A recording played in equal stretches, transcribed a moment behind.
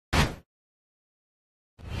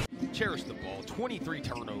cherish the ball. 23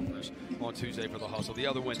 turnovers on Tuesday for the Hustle. The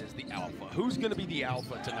other one is the Alpha. Who's going to be the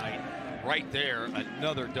Alpha tonight? Right there,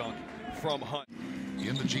 another dunk from Hunt.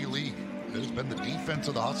 In the G League, it has been the defense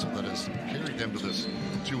of the Hustle that has carried them to this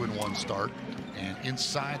 2-1 start. And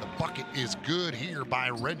inside the bucket is good here by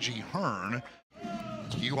Reggie Hearn.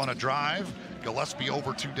 You want to drive? Gillespie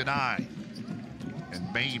over to deny.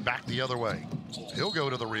 And Maine back the other way. He'll go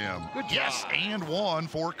to the rim. Good job. Yes, and one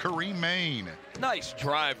for Kareem Maine. Nice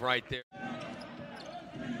drive right there.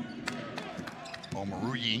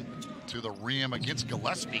 Omaruyi to the rim against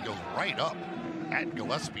Gillespie, goes right up at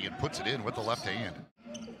Gillespie and puts it in with the left hand.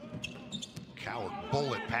 Coward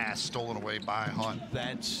bullet pass stolen away by Hunt.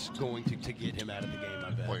 That's going to get him out of the game,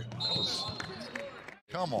 I bet. Boy, that was,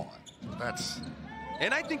 come on. That's...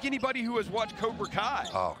 And I think anybody who has watched Cobra Kai.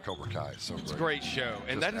 Oh, Cobra Kai is so great. It's a great show.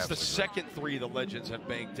 And Just that is the second great. three the Legends have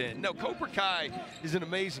banked in. No, Cobra Kai is an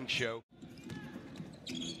amazing show.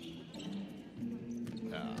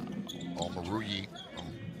 Omaruyi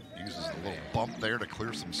uses a little bump there to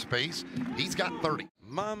clear some space. He's got 30.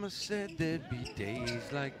 Mama said there'd be days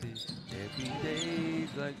like this. There'd be days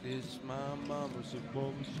like this. My mama said,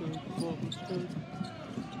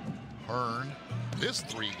 Hearn, his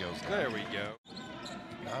three goes down. There we go.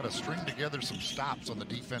 Got to string together some stops on the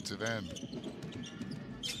defensive end.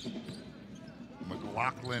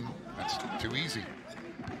 McLaughlin, that's too easy.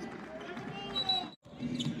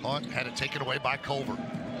 Hunt had it taken away by Culver.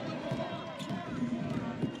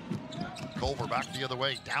 Culver back the other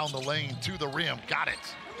way, down the lane to the rim, got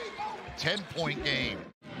it. 10-point game.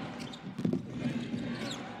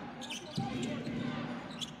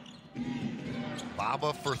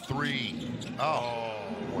 Baba for three. Oh,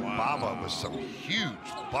 boy, wow. Baba with some huge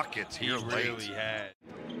buckets here late. He really had.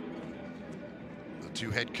 The two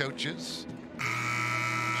head coaches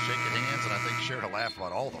shaking hands, and I think shared a laugh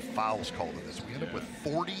about all the fouls called in this. We end up with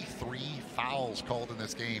 43 fouls called in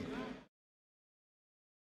this game.